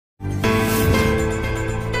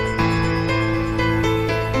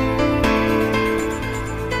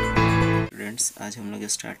आज हम लोग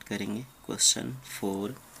स्टार्ट करेंगे question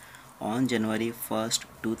 4। On January 1st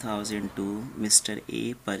 2002 mister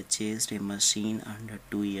A purchased A machine under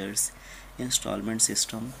 2 years instalment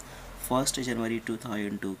system. 1 जनवरी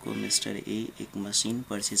 2002 को मिस्टर ए एक मशीन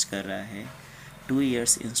परचेज कर रहा है 2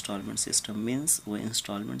 years इंस्टॉलमेंट सिस्टम। मीन्स वो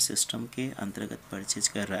इंस्टॉलमेंट सिस्टम के अंतर्गत परचेज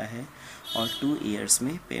कर रहा है और 2 years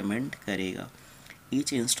में पेमेंट करेगा।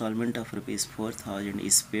 Each instalment of ₹4000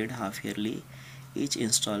 is paid half yearly. Each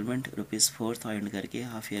instalment ₹4000 करके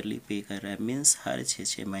हाफ ईयरली पे कर रहा है। मीन्स हर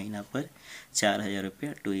 6 महीना पर 4000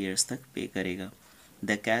 रुपया 2 years तक पे करेगा।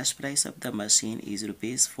 The cash price of the machine is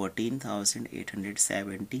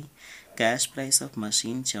 ₹14,870। Cash price of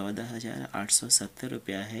machine 14,870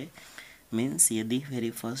 रुपया है। मीन्स यदि very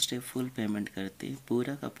first day full payment करते,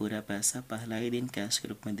 पूरा का पूरा पैसा पहला ही दिन कैश के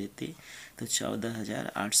रूप में देते तो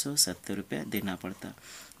 14,870 रुपया देना पड़ता।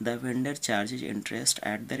 The vendor charges interest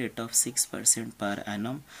at the rate of 6% per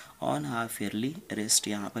annum on half yearly rest.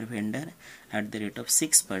 यहाँ पर vendor at the rate of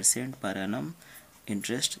 6% per annum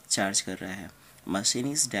interest charge कर रहा है।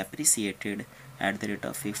 Machine is depreciated at the rate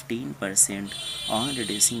of 15% on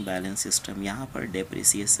reducing balance system. यहाँ पर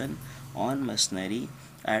depreciation on machinery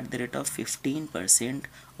at the rate of 15%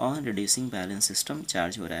 on reducing balance system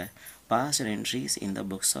charge हो रहा है। पास entries in the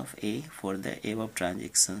books of A for the above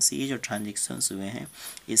transactions. ये जो transactions हुए हैं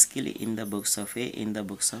इसके लिए in the books of A in the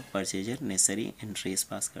books of purchaser necessary entries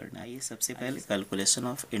pass करना है। ये सबसे पहले कैलकुलेशन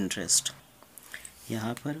ऑफ इंटरेस्ट।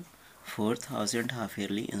 यहाँ पर 4000 हाफ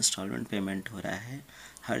ईयरली इंस्टॉलमेंट पेमेंट हो रहा है।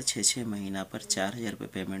 हर 6 महीना पर 4000 रुपये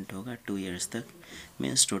पेमेंट होगा 2 years तक।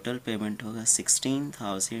 मीन्स टोटल पेमेंट होगा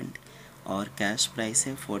 16,000 और कैश प्राइस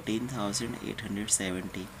है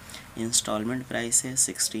 14,870। इंस्टॉलमेंट प्राइस है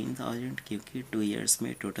 16,000 क्योंकि 2 years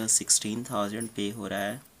में टोटल 16,000 पे हो रहा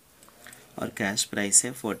है और कैश प्राइस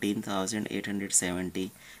है 14,870।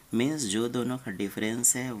 मीन्स जो दोनों का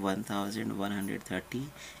डिफरेंस है 1,130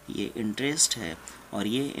 ये इंटरेस्ट है और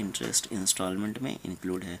ये इंटरेस्ट इंस्टॉलमेंट में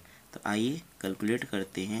इंक्लूड है। तो आइए कैलकुलेट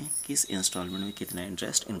करते हैं किस इंस्टॉलमेंट में कितना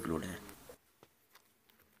इंटरेस्ट इंक्लूड है।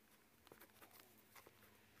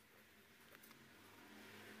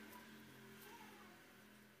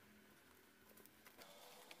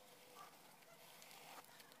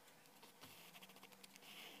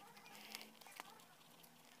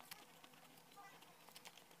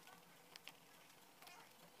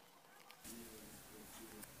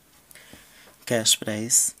 Cash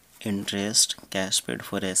price, interest, cash paid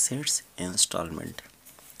for assets, instalment.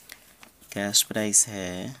 Cash price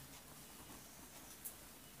है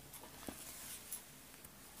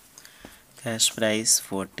cash price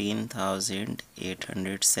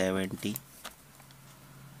 14,870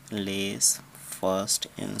 less first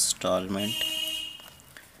instalment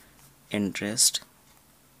interest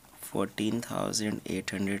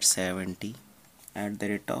 14,870 at the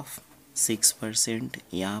rate of 6%।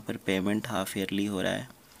 यहाँ पर पेमेंट हाफ ईयरली हो रहा है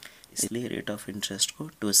इसलिए रेट ऑफ इंटरेस्ट को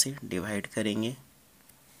 2 से डिवाइड करेंगे।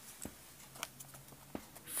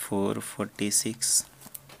 446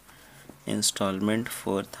 इंस्टॉलमेंट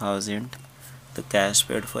 4000 तो cash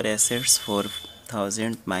paid for assets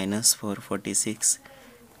 4000 minus 446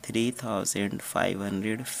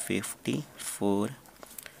 3,554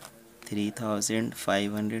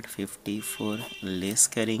 3,554 less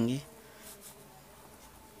करेंगे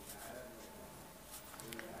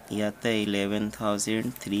या तो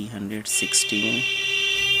 11,316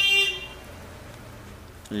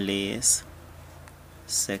 लेस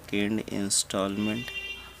सेकेंड इंस्टॉलमेंट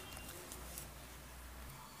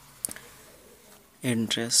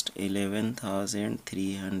इंटरेस्ट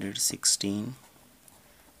 11,316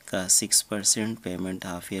 का 6% पेमेंट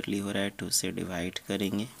हाफ ईयरली हो रहा है 2 से डिवाइड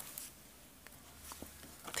करेंगे।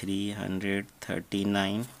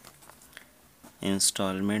 339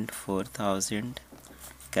 instalment 4000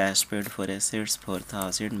 cash paid for assets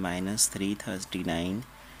 4000 minus 339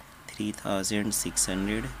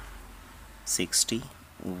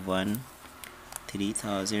 3,661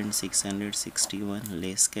 3,661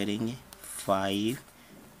 less करेंगे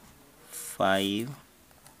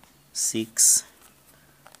 556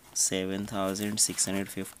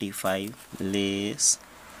 7,655 लेस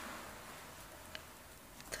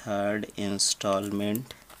थर्ड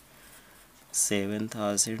इंस्टॉलमेंट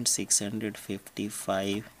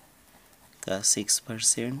 7,655 का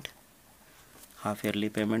 6% हाफ ईयरली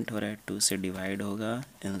पेमेंट हो रहा है 2 से डिवाइड होगा।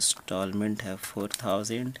 इंस्टॉलमेंट है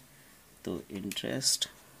 4000 तो इंटरेस्ट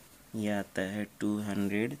यह आता है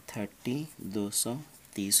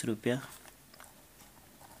 230 रुपया।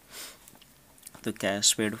 तो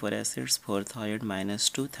cash paid for assets 4000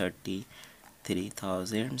 minus 230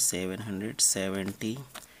 3,770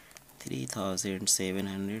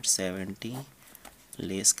 3,770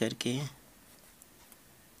 less करके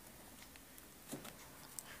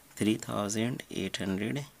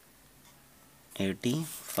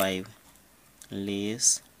 3,885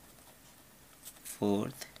 लेस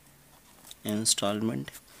फोर्थ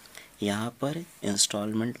इंस्टॉलमेंट। यहाँ पर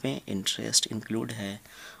इंस्टॉलमेंट में इंटरेस्ट इंक्लूड है,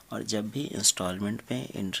 और जब भी इंस्टॉलमेंट में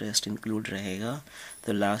इंटरेस्ट इंक्लूड रहेगा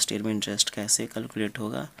तो लास्ट ईयर में इंटरेस्ट कैसे कैलकुलेट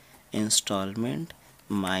होगा? Instalment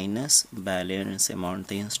minus balance amount.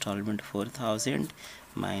 तो इंस्टॉलमेंट 4,000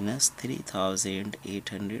 माइनस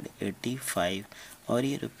 3,885 और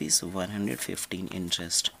ये ₹115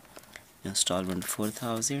 इंटरेस्ट। इंस्टॉलमेंट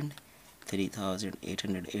 4,000,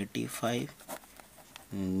 3,885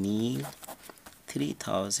 नील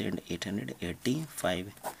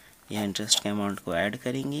 3,885। यह इंटरेस्ट के अमाउंट को ऐड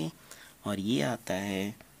करेंगे और ये आता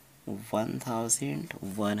है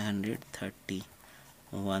 1,130।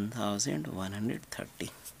 1,130।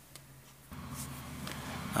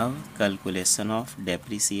 अब calculation of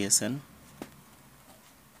depreciation.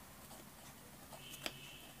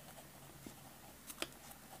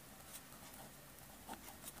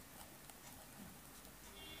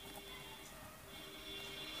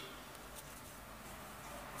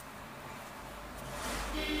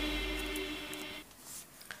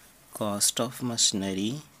 Cost of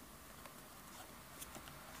machinery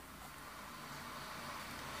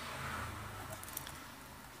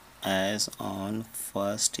as on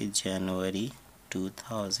 1st January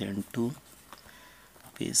 2002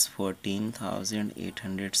 is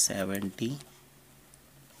 14,870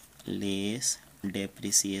 less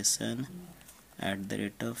depreciation at the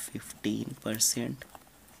rate of 15%,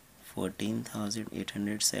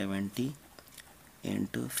 14,870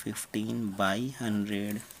 into 15 by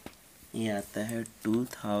 100, ये आता है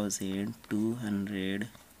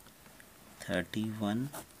 2,231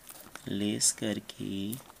 लेस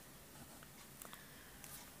करके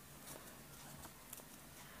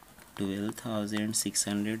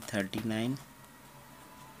 12,639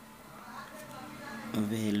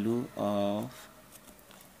 value of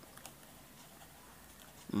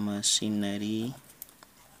machinery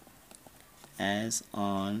as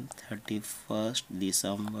on 31st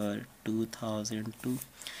December 2002।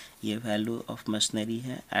 ये वैल्यू ऑफ मशीनरी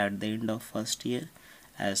है at the end of first year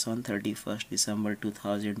as on 31st December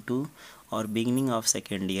 2002 और beginning of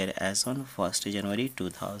second year as on 1st January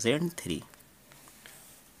 2003।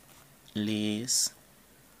 Less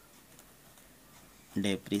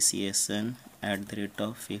depreciation at the rate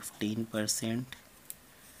of 15%,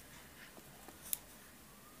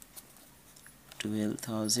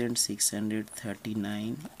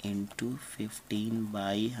 12,639 into 15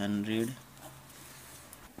 by 100,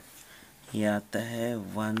 ये आता है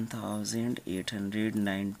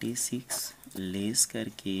 1,896 less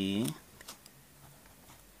करके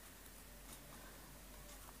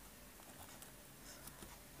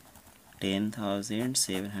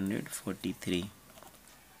 10,743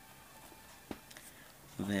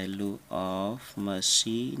 value of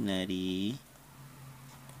machinery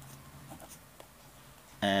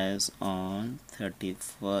as on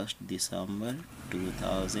 31st December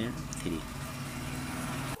 2003।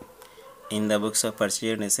 In the books of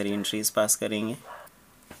purchase necessary entries pass करेंगे।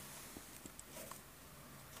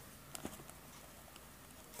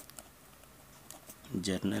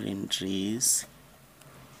 Journal entries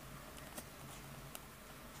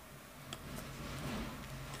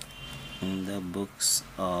in the books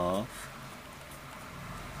of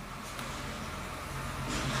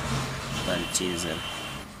purchaser।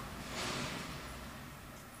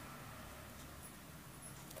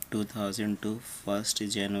 2002 1st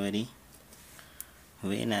January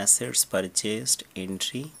when assets purchased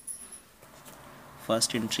entry।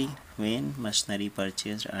 First entry when machinery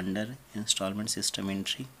purchased under installment system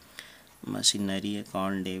entry, machinery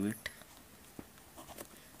account debit,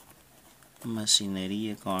 machinery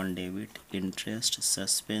account debit, interest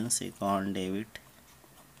suspense account debit,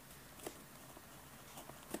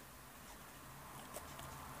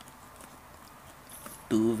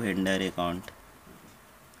 to vendor account।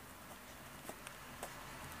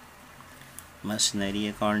 Machinery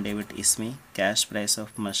account debit, इसमें cash price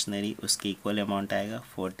of machinery उसकी equal amount आएगा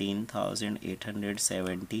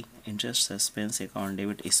 14,870। Interest suspense account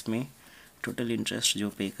debit, इसमें total interest जो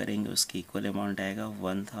पे करेंगे उसकी equal amount आएगा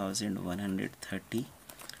 1,130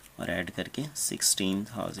 और ऐड करके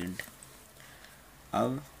 16,000।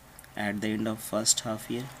 अब at the end of first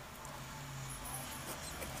half year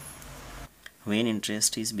when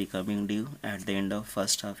interest is becoming due at the end of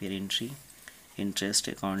first half year entry, interest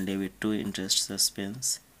account debit to interest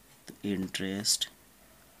suspense, interest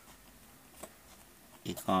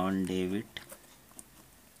account debit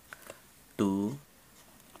to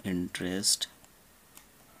interest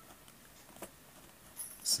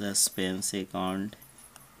suspense account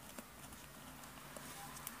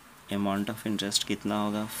amount of interest कितना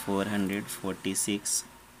होगा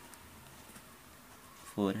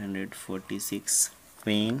 446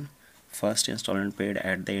 when first instalment paid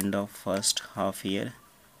at the end of first half year,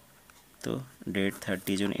 तो date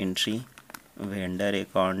 30 June entry vendor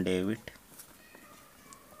account debit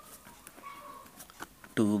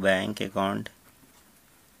to bank account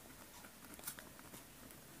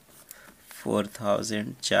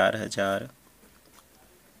 4,000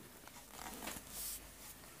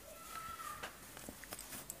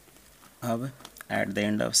 अब at the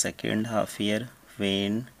end of second half year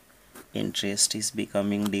when interest is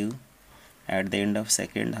becoming due, at the end of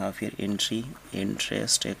second half year entry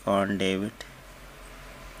interest account debit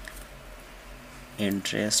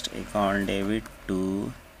to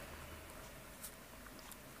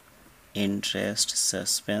interest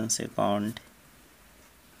suspense account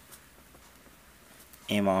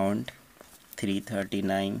amount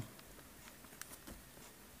 339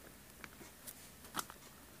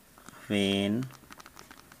 when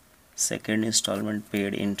second installment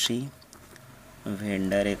paid entry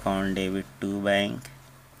vendor account debit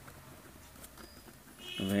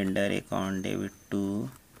to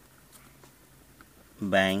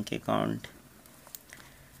bank account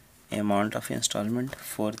amount of installment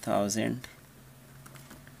 4,000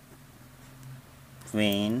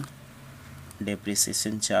 when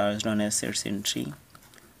depreciation charged on assets entry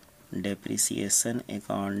depreciation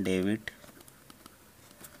account debit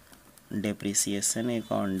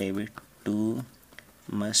to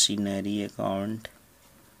machinery account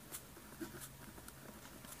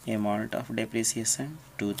amount of depreciation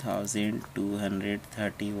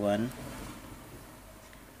 2,231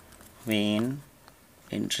 when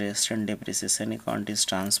interest and depreciation account is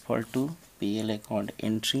transferred to PL account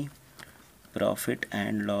entry profit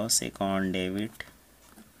and loss account debit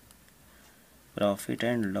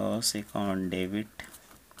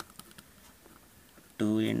to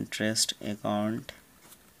interest account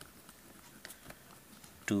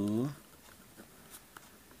to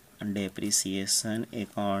depreciation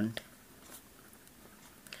account।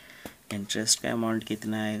 Interest का amount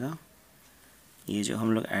कितना आएगा, ये जो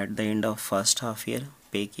हम लोग at the end of first half year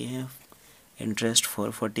पे किए हैं interest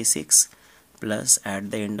 446 plus at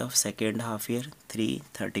the end of second half year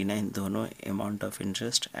 339, दोनों अमाउंट ऑफ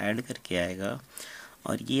इंटरेस्ट ऐड करके आएगा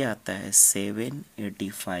और ये आता है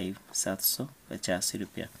 785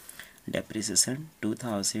 रुपया। डेप्रिसिएशन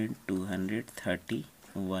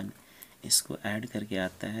 2,231, इसको ऐड करके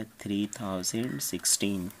आता है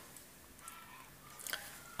 3,016।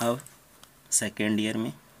 अब सेकेंड ईयर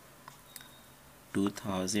में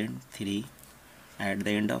 2003 at the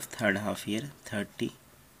end of third half year 30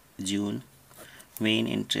 June when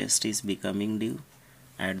interest is becoming due,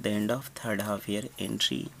 at the end of third half year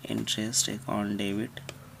entry interest account debit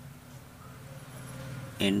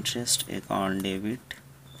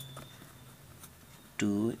to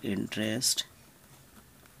interest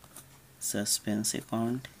suspense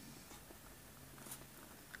account।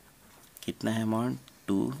 कितना है amount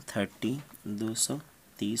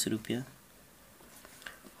 230 रुपया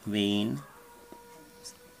when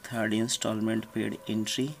third installment paid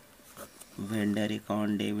entry vendor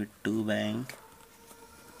account debit to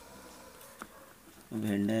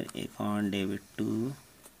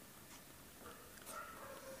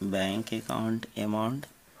bank account amount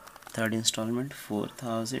third instalment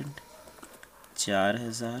 4,000।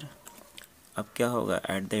 अब क्या होगा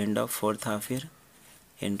at the end of fourth half year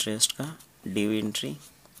interest का due entry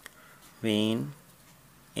when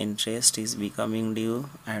interest is becoming due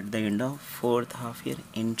at the end of fourth half year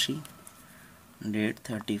entry date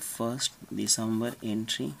 31 December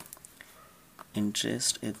entry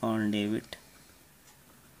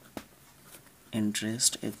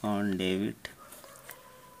interest account debit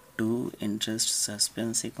to interest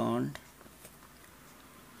suspense account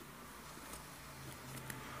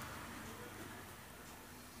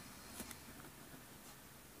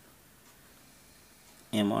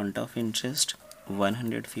amount of interest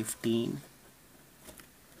 115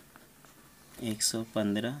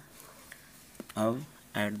 115। अब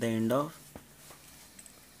at the end of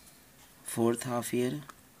fourth half year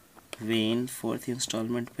when fourth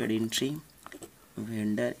installment paid entry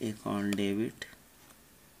vendor account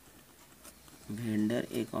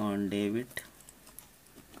debit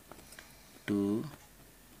to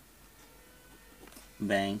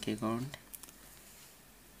bank account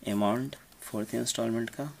amount fourth instalment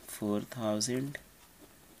का 4,000।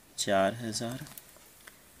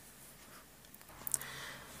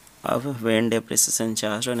 अब when depreciation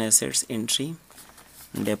charged on assets entry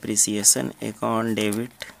depreciation account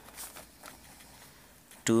debit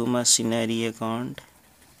to machinery account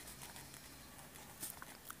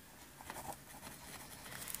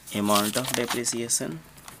amount of depreciation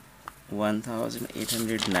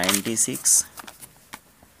 1896,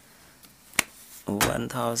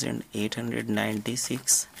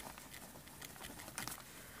 1896,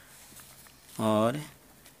 or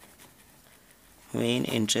when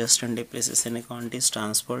interest and depreciation account is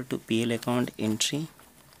transferred to PL account entry,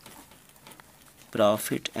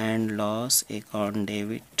 profit and loss account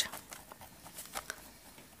debit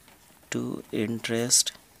to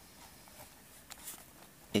interest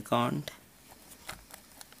account,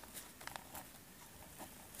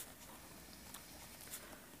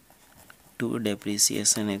 to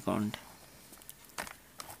depreciation account।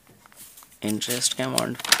 Interest का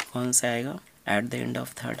amount कौन सा आएगा? At the end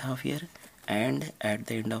of third half year and at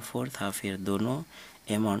the end of fourth half year, दोनों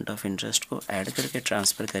amount of interest को add करके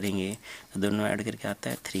transfer करेंगे तो दोनों ऐड करके आता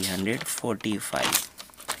है 345।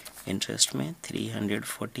 इंटरेस्ट में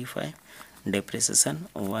 345, डेप्रिसिएशन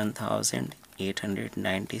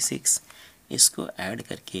 1896, इसको ऐड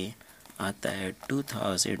करके आता है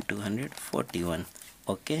 2241।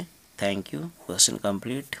 Okay, thank you. Question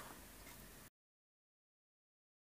complete.